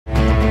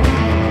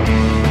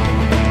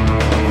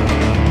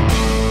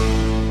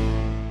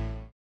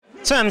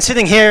So I'm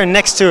sitting here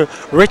next to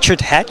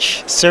Richard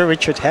Hatch, Sir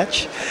Richard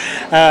Hatch.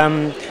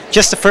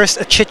 Just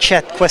a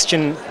chit-chat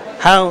question.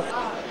 How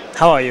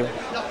are you?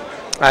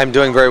 I'm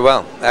doing very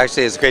well.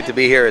 Actually, it's great to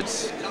be here.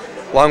 It's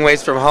a long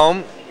ways from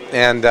home,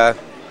 and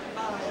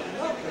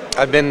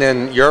I've been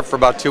in Europe for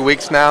about 2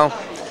 weeks now,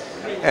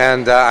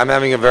 and I'm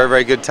having a very,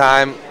 very good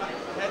time.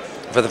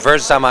 For the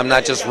first time, I'm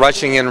not just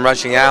rushing in and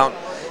rushing out,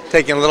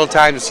 taking a little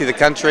time to see the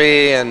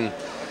country and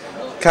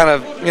kind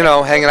of,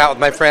 hanging out with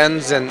my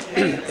friends, and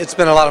it's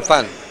been a lot of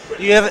fun.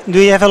 Do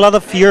you have a lot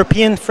of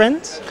European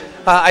friends?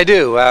 I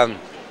do.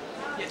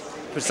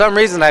 For some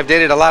reason, I've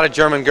dated a lot of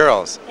German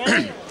girls.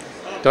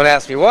 Don't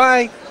ask me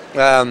why,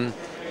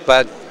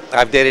 but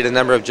I've dated a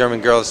number of German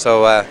girls,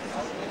 so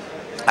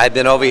I've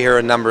been over here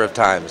a number of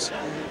times.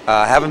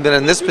 Haven't been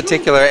in this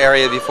particular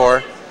area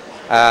before.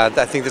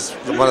 I think this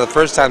is one of the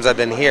first times I've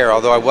been here,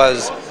 although I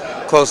was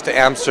close to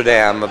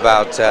Amsterdam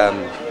about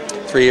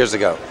 3 years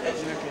ago.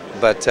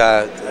 But,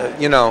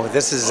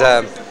 this is,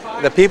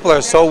 the people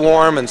are so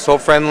warm and so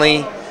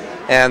friendly,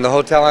 and the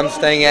hotel I'm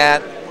staying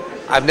at,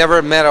 I've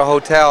never met a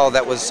hotel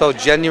that was so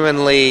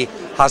genuinely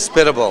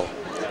hospitable.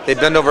 They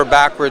bend over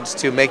backwards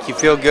to make you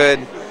feel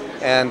good,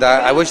 and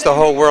I wish the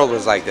whole world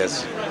was like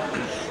this.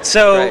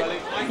 So,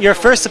 right. Your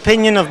first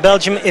opinion of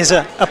Belgium is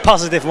a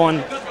positive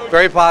one.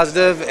 Very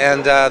positive,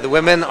 and the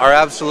women are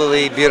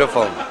absolutely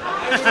beautiful.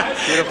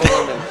 Beautiful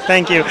women.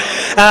 Thank you.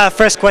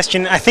 First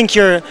question. I think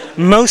your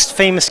most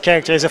famous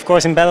character is, of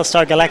course, in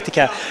Battlestar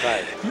Galactica.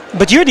 Right.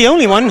 But you're the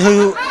only one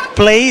who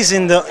plays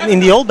in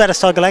the old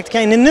Battlestar Galactica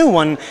and the new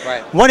one.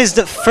 Right. What is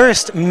the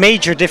first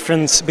major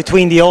difference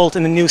between the old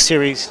and the new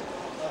series?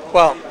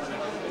 Well,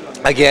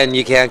 again,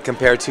 you can't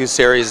compare two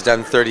series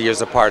done 30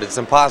 years apart. It's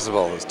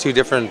impossible. It's two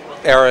different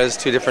eras,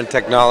 two different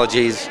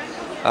technologies,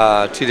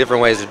 two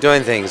different ways of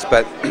doing things.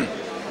 But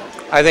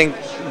I think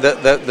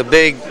the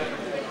big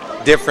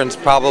difference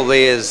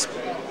probably is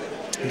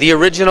the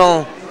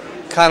original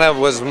kind of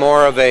was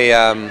more of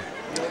a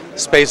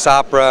space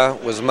opera,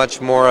 was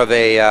much more of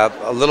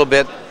a little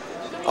bit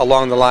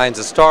along the lines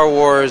of Star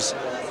Wars.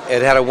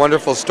 It had a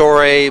wonderful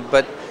story,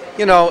 but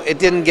it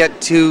didn't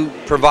get too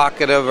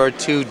provocative or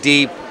too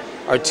deep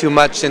or too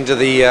much into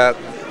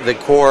the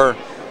core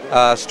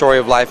story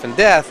of life and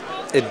death.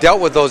 It dealt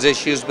with those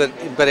issues, but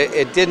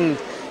it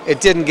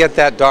didn't get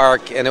that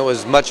dark, and it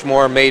was much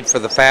more made for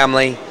the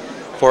family,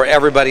 for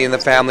everybody in the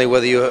family,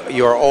 whether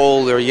you're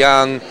old or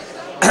young.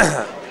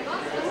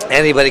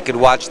 Anybody could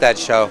watch that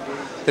show.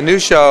 The new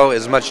show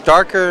is much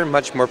darker,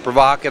 much more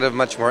provocative,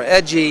 much more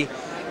edgy,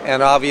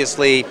 and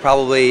obviously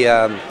probably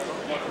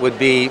would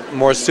be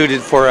more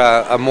suited for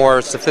a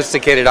more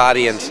sophisticated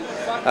audience.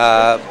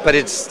 But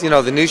it's,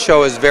 the new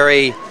show is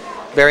very,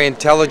 very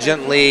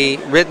intelligently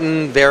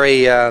written,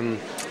 very,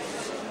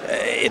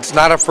 it's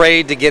not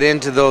afraid to get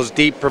into those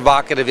deep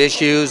provocative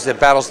issues that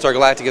Battlestar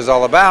Galactica is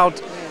all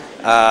about.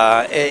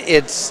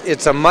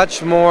 It's a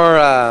much more,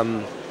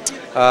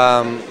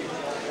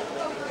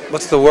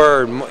 what's the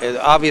word,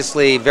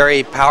 obviously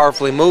very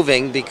powerfully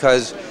moving,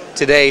 because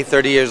today,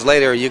 30 years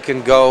later, you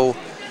can go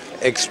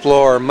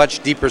explore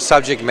much deeper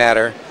subject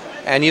matter,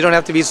 and you don't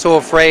have to be so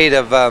afraid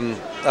of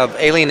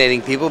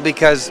alienating people,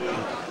 because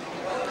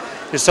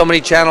there's so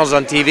many channels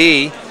on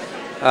TV.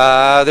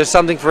 There's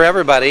something for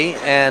everybody,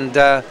 and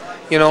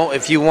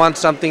if you want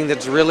something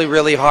that's really,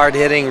 really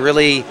hard-hitting,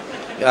 really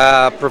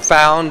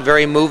profound,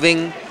 very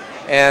moving,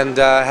 and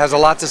has a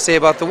lot to say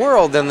about the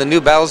world, then the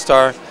new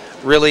Battlestar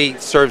really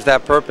serves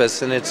that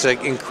purpose, and it's an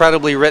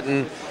incredibly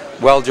written,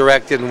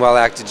 well-directed, and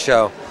well-acted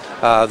show.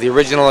 The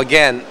original,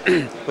 again,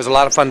 was a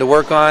lot of fun to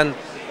work on.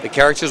 The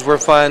characters were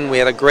fun. We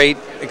had a great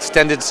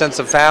extended sense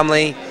of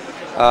family.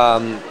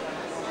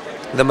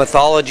 The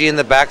mythology and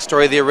the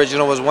backstory of the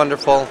original was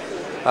wonderful.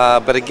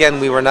 But again,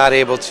 we were not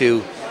able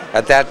to,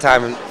 at that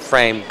time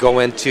frame, go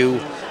into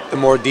the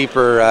more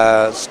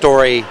deeper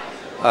story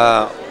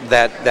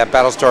that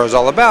Battlestar is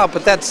all about.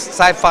 But that's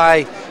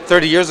sci-fi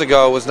 30 years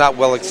ago was not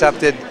well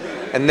accepted,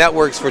 and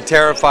networks were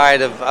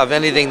terrified of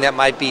anything that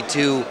might be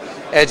too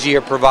edgy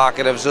or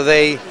provocative. So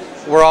they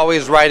were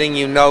always writing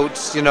you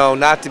notes,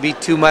 not to be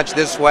too much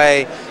this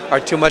way or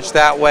too much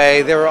that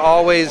way. They were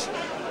always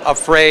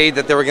afraid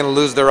that they were going to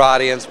lose their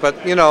audience.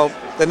 But,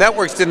 the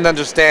networks didn't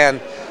understand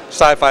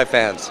sci-fi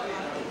fans.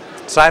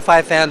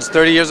 Sci-fi fans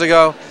 30 years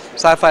ago,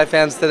 sci-fi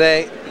fans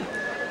today,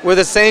 we're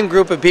the same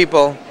group of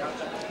people.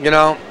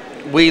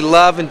 We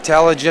love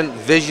intelligent,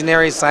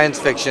 visionary science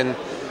fiction.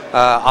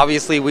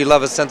 Obviously, we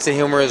love a sense of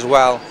humor as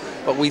well.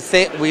 But we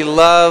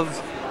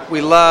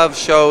love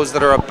shows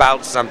that are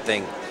about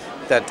something,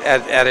 that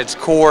at its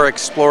core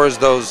explores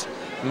those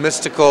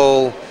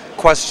mystical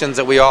questions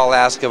that we all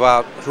ask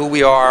about who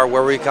we are,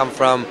 where we come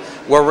from,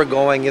 where we're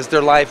going, is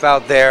there life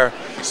out there?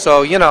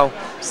 So,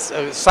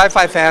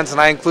 sci-fi fans,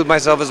 and I include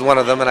myself as one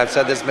of them, and I've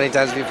said this many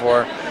times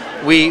before,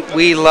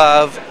 we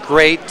love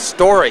great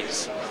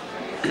stories.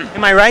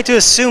 Am I right to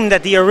assume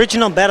that the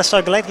original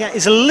Battlestar Galactica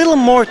is a little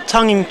more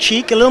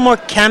tongue-in-cheek, a little more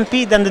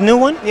campy than the new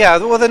one? Yeah,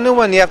 well, the new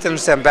one, you have to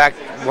understand, back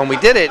when we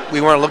did it,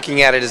 we weren't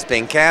looking at it as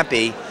being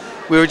campy.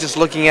 We were just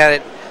looking at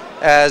it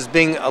as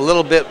being a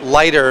little bit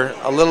lighter,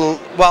 a little,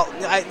 well,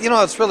 you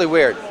know, it's really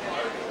weird.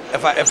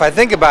 If I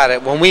think about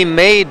it, when we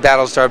made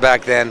Battlestar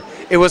back then,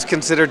 it was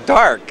considered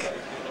dark.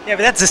 Yeah,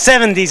 but that's the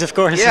 70s, of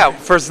course. Yeah,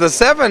 for the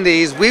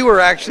 70s, we were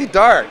actually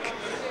dark.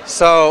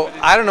 So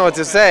I don't know what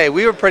to say.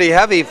 We were pretty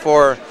heavy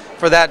for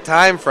that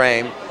time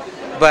frame.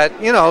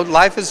 But, you know,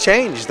 life has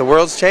changed. The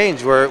world's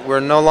changed. We're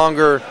no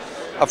longer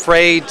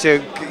afraid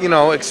to, you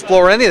know,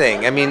 explore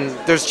anything. I mean,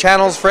 there's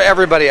channels for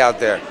everybody out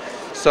there.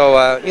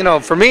 So, you know,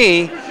 for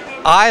me,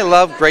 I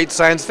love great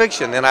science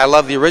fiction. And I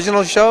love the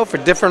original show for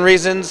different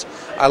reasons.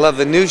 I love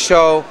the new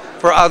show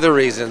for other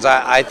reasons.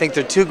 I think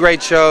they're two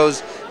great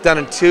shows done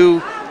in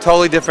two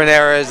totally different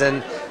eras.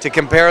 And to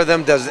compare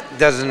them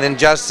does an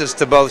injustice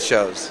to both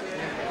shows.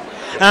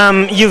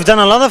 You've done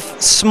a lot of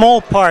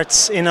small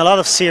parts in a lot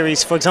of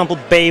series, for example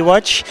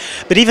Baywatch,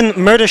 but even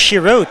Murder, She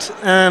Wrote.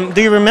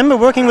 Do you remember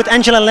working with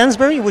Angela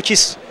Lansbury, which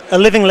is a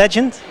living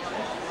legend?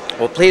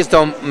 Well, please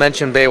don't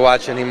mention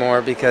Baywatch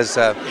anymore because...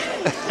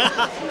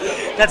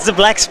 That's the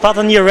black spot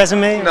on your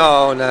resume?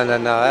 No.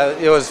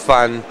 It was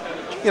fun.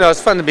 You know,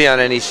 it's fun to be on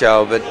any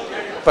show,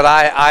 but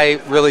I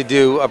really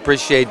do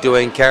appreciate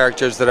doing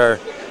characters that are...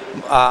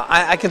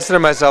 I consider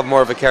myself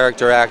more of a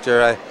character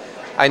actor.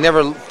 I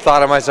never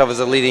thought of myself as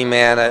a leading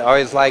man. I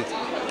always liked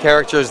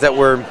characters that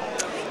were,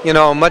 you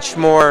know, much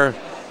more...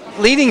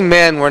 Leading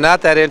men were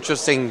not that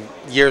interesting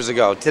years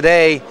ago.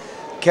 Today,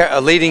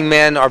 leading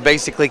men are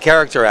basically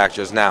character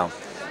actors now.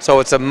 So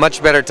it's a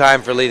much better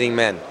time for leading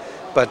men.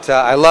 But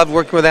I loved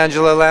working with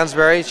Angela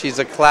Lansbury. She's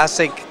a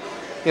classic,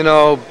 you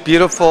know,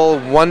 beautiful,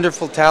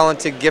 wonderful,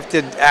 talented,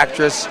 gifted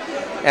actress.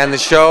 And the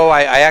show,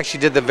 I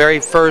actually did the very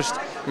first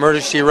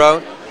Murder, She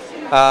Wrote.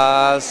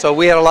 So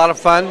we had a lot of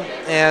fun.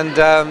 And...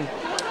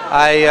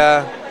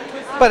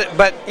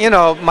 but you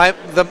know,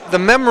 the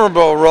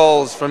memorable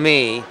roles for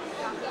me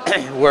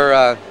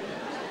were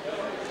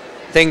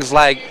things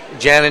like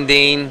Jan and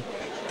Dean,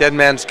 Dead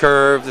Man's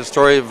Curve, the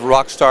story of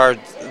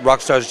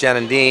Rockstar's Jan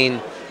and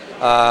Dean.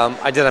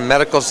 I did a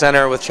medical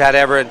center with Chad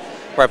Everett,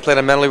 where I played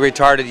a mentally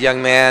retarded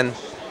young man.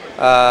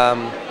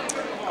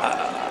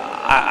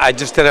 I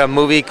just did a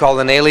movie called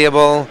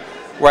Inalienable,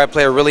 where I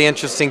play a really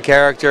interesting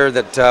character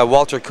that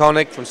Walter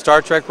Koenig from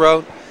Star Trek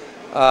wrote.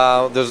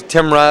 There's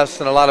Tim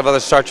Russ and a lot of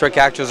other Star Trek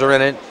actors are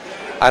in it.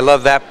 I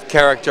love that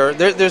character.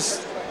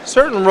 There's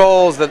certain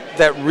roles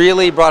that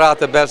really brought out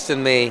the best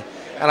in me,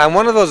 and I'm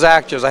one of those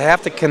actors. I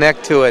have to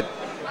connect to it,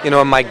 you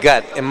know, in my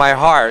gut, in my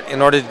heart,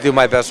 in order to do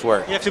my best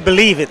work. You have to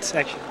believe it,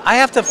 actually. I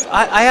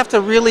have to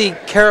really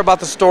care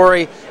about the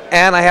story,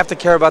 and I have to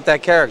care about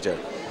that character.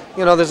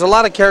 You know, there's a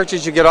lot of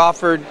characters you get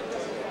offered,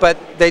 but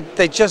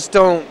they just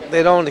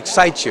don't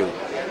excite you.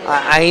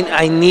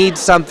 I need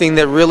something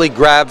that really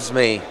grabs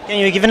me. Can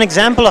you give an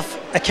example of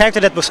a character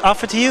that was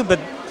offered to you, but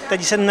that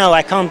you said, no,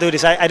 I can't do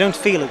this, I don't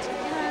feel it?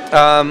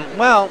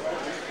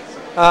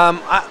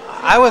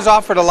 I was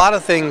offered a lot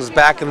of things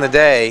back in the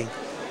day.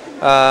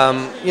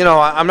 You know,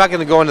 I'm not going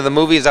to go into the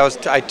movies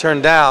I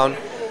turned down,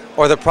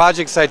 or the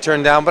projects I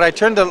turned down, but I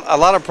turned a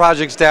lot of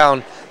projects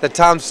down that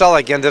Tom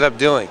Selleck ended up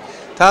doing.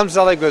 Tom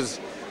Selleck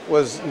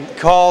was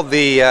called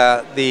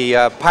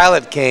the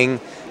pilot king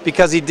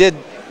because he did,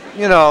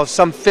 you know,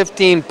 some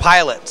 15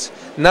 pilots.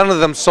 None of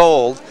them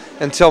sold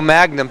until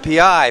Magnum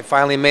PI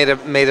finally made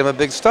him a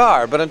big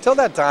star. But until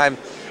that time,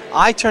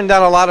 I turned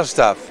down a lot of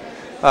stuff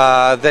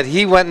that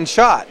he went and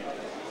shot.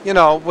 You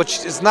know,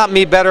 which is not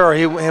me better or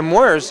him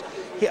worse.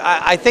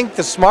 I think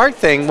the smart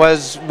thing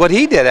was what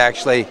he did,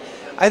 actually.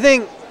 I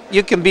think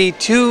you can be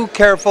too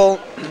careful,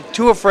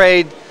 too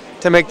afraid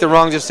to make the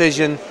wrong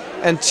decision,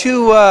 and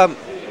too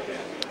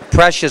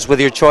precious with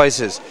your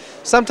choices.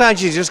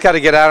 Sometimes you just got to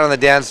get out on the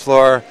dance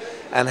floor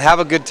and have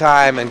a good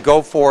time and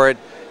go for it,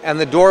 and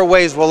the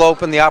doorways will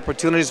open, the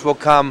opportunities will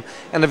come,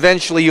 and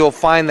eventually you'll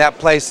find that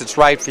place that's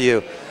right for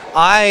you.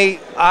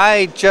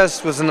 I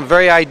just was a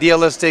very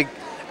idealistic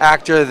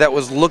actor that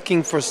was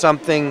looking for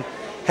something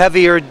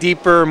heavier,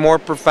 deeper, more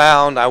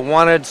profound. I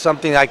wanted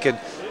something I could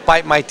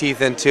bite my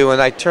teeth into,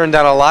 and I turned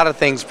down a lot of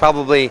things,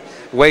 probably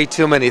way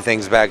too many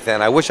things back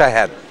then. I wish I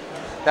had.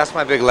 That's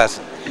my big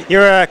lesson.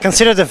 You're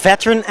considered a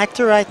veteran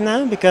actor right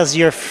now because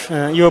you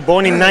were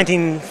born in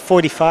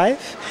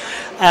 1945.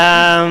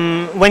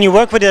 When you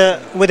work with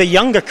a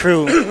younger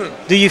crew,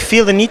 do you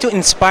feel the need to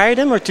inspire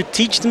them or to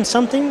teach them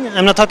something?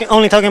 I'm not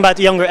only talking about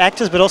younger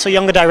actors, but also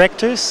younger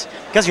directors,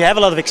 because you have a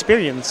lot of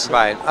experience.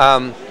 Right.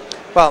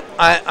 Well,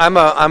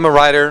 I'm a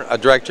writer, a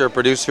director, a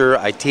producer.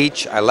 I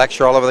teach. I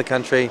lecture all over the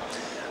country.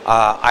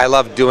 I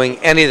love doing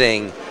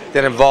anything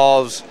that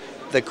involves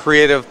the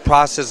creative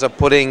process of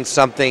putting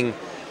something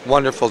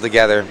wonderful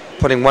together,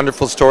 putting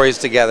wonderful stories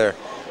together,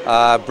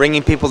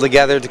 bringing people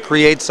together to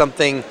create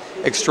something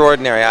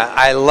extraordinary.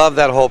 I love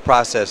that whole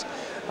process.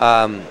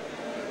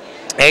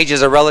 Age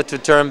is a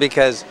relative term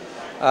because,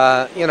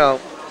 you know,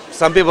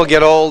 some people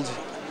get old,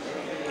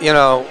 you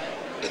know,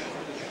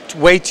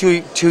 way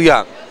too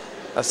young.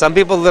 Some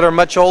people that are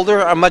much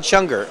older are much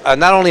younger,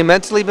 not only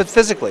mentally but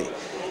physically.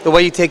 The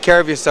way you take care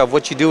of yourself,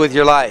 what you do with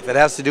your life, it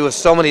has to do with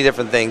so many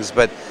different things.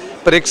 But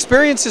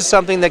experience is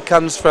something that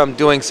comes from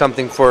doing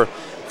something for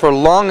for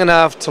long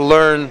enough to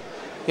learn,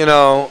 you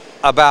know,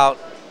 about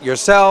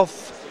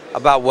yourself,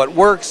 about what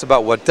works,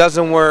 about what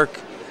doesn't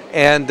work,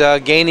 and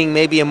gaining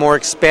maybe a more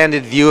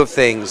expanded view of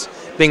things,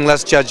 being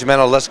less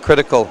judgmental, less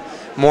critical,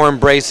 more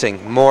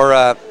embracing,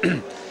 more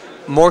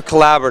more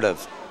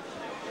collaborative,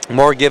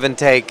 more give and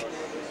take.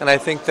 And I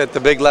think that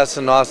the big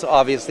lesson also,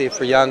 obviously,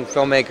 for young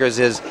filmmakers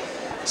is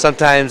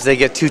sometimes they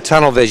get too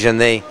tunnel vision.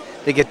 They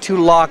get too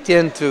locked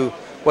into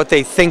what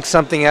they think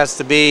something has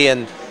to be,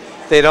 and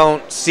they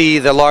don't see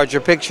the larger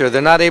picture.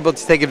 They're not able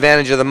to take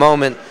advantage of the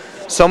moment.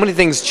 So many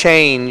things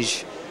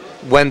change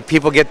when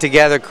people get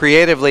together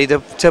creatively to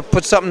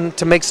put something,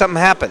 to make something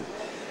happen.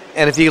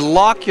 And if you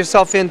lock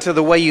yourself into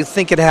the way you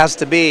think it has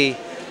to be,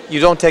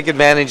 you don't take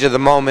advantage of the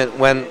moment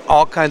when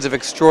all kinds of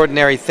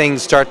extraordinary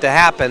things start to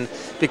happen,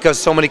 because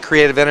so many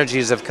creative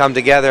energies have come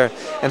together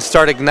and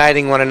start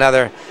igniting one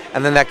another,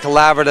 and then that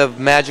collaborative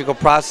magical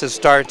process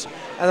starts,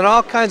 and then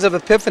all kinds of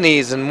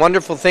epiphanies and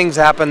wonderful things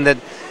happen that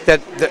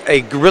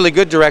a really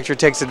good director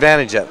takes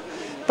advantage of.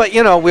 But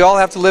you know, we all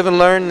have to live and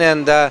learn,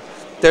 and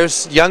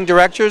there's young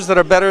directors that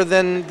are better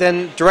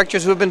than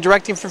directors who have been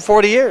directing for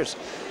 40 years.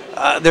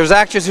 There's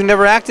actors who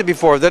never acted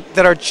before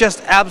that are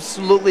just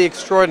absolutely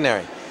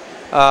extraordinary.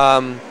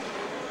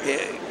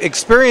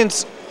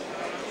 Experience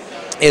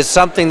is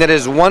something that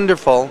is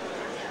wonderful,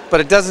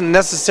 but it doesn't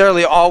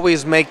necessarily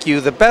always make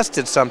you the best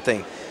at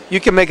something. You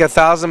can make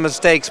 1,000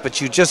 mistakes,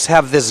 but you just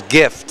have this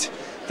gift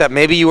that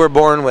maybe you were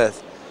born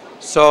with.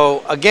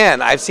 So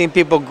again, I've seen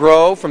people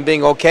grow from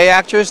being okay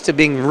actors to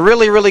being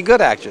really, really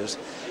good actors.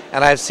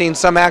 And I've seen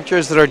some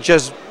actors that are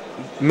just,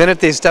 the minute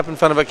they step in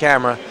front of a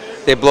camera,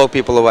 they blow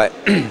people away.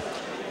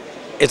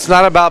 It's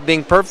not about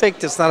being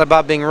perfect, it's not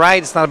about being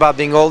right, it's not about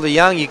being old or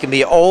young. You can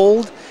be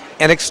old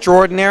and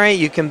extraordinary,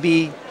 you can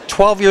be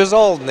 12 years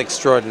old and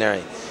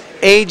extraordinary.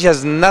 Age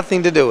has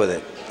nothing to do with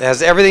it. It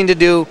has everything to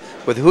do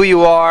with who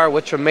you are,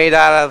 what you're made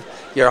out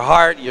of, your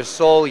heart, your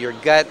soul, your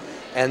gut,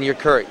 and your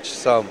courage.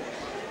 So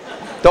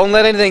don't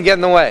let anything get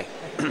in the way.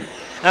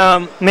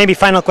 Maybe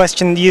final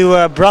question.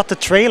 You brought the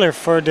trailer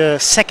for the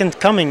Second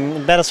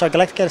Coming, Battlestar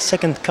Galactica: The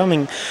Second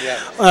Coming.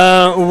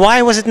 Yeah.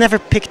 Why was it never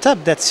picked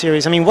up, that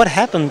series? I mean, what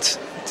happened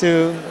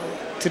to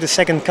the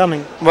Second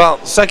Coming? Well,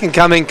 Second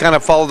Coming kind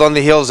of followed on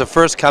the heels of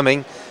First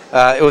Coming.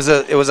 It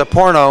was a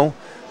porno,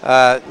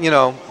 you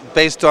know,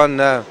 based on.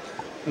 No,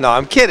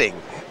 I'm kidding.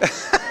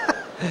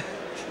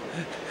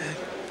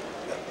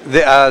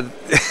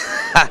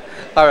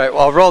 All right, well,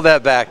 I'll roll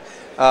that back.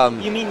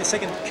 You mean the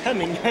Second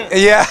Coming?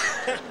 Yeah.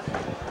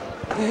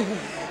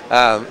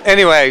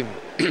 Anyway,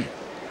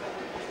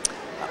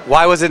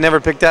 why was it never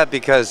picked up?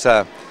 Because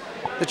the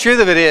truth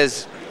of it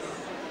is,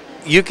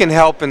 you can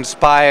help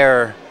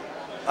inspire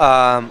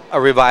a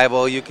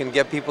revival. You can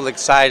get people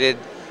excited,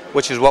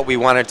 which is what we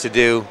wanted to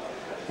do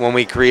when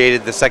we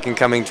created the Second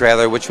Coming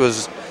trailer, which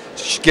was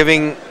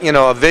giving, you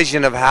know, a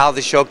vision of how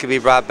the show could be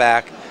brought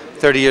back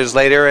 30 years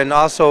later, and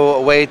also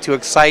a way to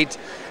excite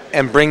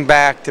and bring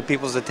back to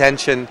people's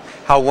attention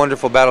how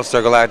wonderful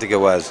Battlestar Galactica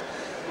was.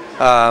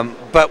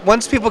 But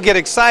once people get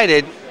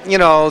excited, you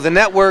know, the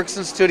networks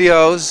and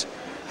studios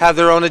have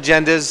their own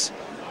agendas,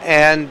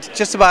 and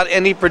just about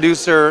any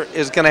producer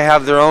is going to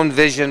have their own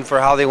vision for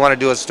how they want to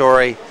do a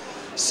story.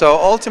 So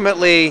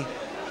ultimately,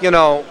 you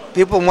know,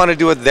 people want to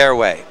do it their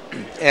way.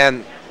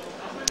 And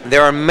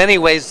there are many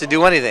ways to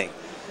do anything.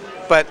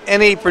 But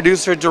any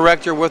producer,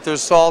 director worth their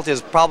salt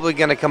is probably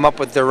going to come up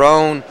with their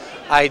own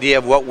idea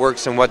of what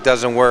works and what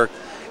doesn't work,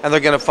 and they're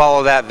going to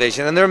follow that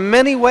vision. And there are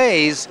many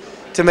ways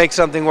to make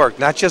something work,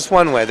 not just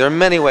one way. There are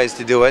many ways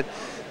to do it.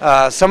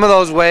 Some of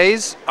those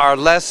ways are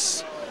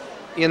less,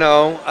 you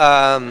know,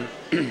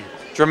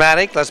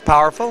 dramatic, less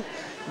powerful,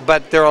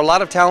 but there are a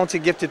lot of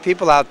talented, gifted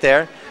people out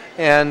there,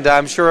 and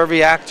I'm sure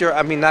every actor,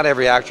 I mean not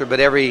every actor, but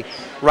every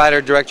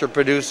writer, director,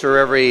 producer,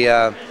 every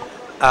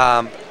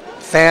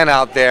fan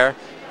out there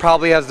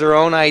probably has their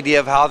own idea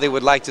of how they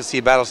would like to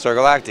see Battlestar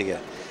Galactica.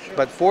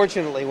 But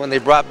fortunately, when they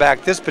brought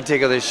back this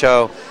particular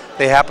show,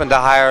 they happened to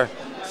hire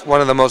one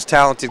of the most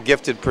talented,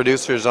 gifted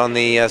producers on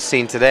the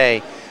scene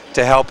today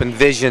to help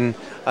envision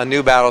a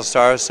new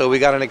Battlestar. So we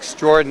got an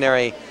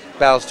extraordinary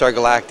Battlestar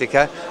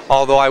Galactica,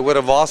 although I would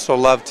have also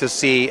loved to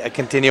see a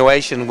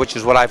continuation, which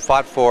is what I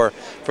fought for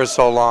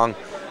so long.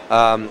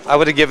 I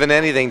would have given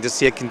anything to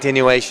see a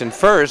continuation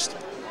first,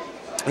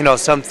 you know,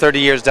 some 30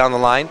 years down the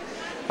line.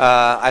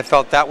 I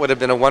felt that would have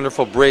been a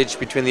wonderful bridge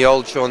between the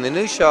old show and the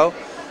new show,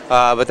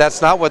 but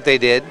that's not what they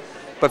did.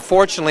 But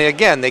fortunately,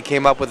 again, they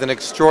came up with an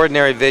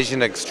extraordinary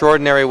vision, an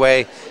extraordinary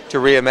way to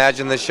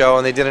reimagine the show,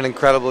 and they did an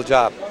incredible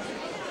job.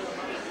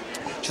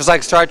 Just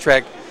like Star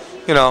Trek,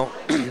 you know,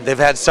 they've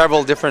had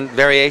several different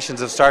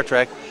variations of Star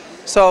Trek.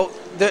 So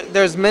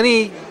there's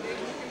many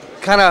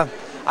kind of,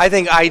 I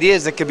think,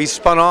 ideas that could be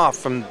spun off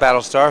from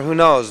Battlestar. Who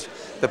knows?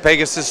 The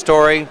Pegasus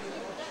story.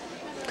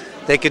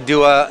 They could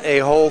do a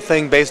whole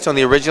thing based on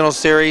the original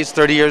series,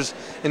 30 years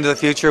into the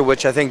future,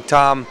 which I think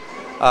Tom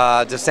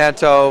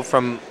DeSanto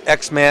from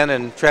X-Men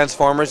and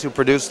Transformers, who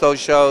produced those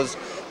shows,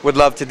 would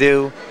love to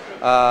do.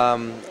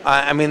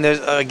 I mean,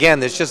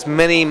 there's just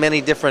many,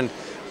 many different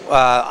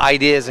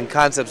ideas and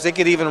concepts. They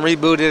could even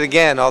reboot it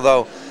again,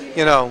 although,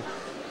 you know,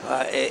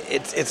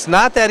 it's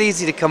not that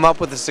easy to come up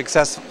with a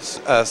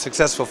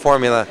successful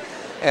formula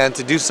and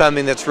to do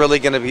something that's really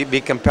going to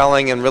be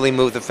compelling and really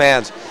move the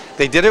fans.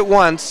 They did it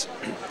once.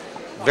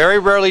 Very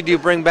rarely do you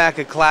bring back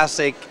a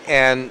classic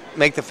and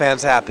make the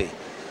fans happy.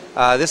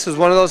 This was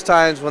one of those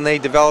times when they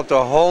developed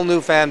a whole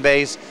new fan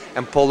base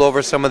and pulled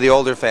over some of the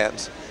older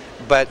fans.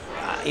 But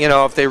you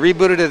know, if they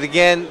rebooted it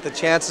again, the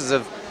chances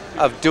of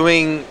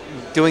doing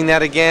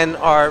that again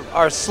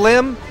are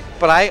slim.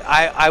 But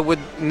I would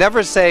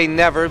never say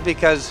never,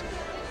 because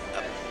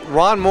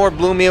Ron Moore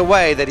blew me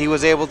away that he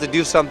was able to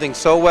do something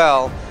so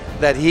well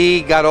that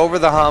he got over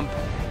the hump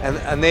and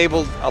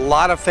enabled a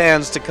lot of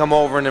fans to come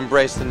over and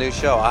embrace the new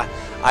show.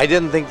 I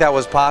didn't think that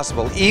was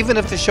possible, even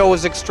if the show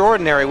was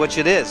extraordinary, which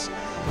it is,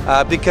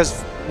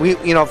 because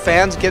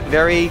fans get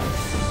very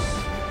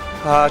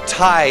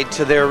tied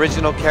to their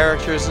original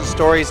characters and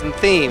stories and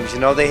themes. You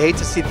know, they hate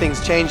to see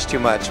things change too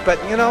much, but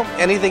you know,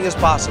 anything is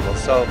possible.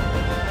 So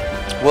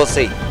we'll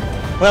see.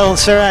 Well,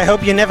 sir, I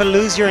hope you never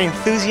lose your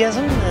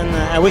enthusiasm, and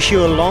I wish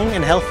you a long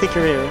and healthy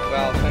career.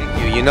 Well,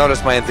 thank you. You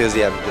noticed my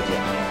enthusiasm, did you?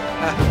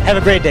 Have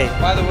a great day.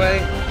 By the way,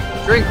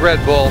 drink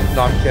Red Bull.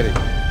 No, I'm kidding.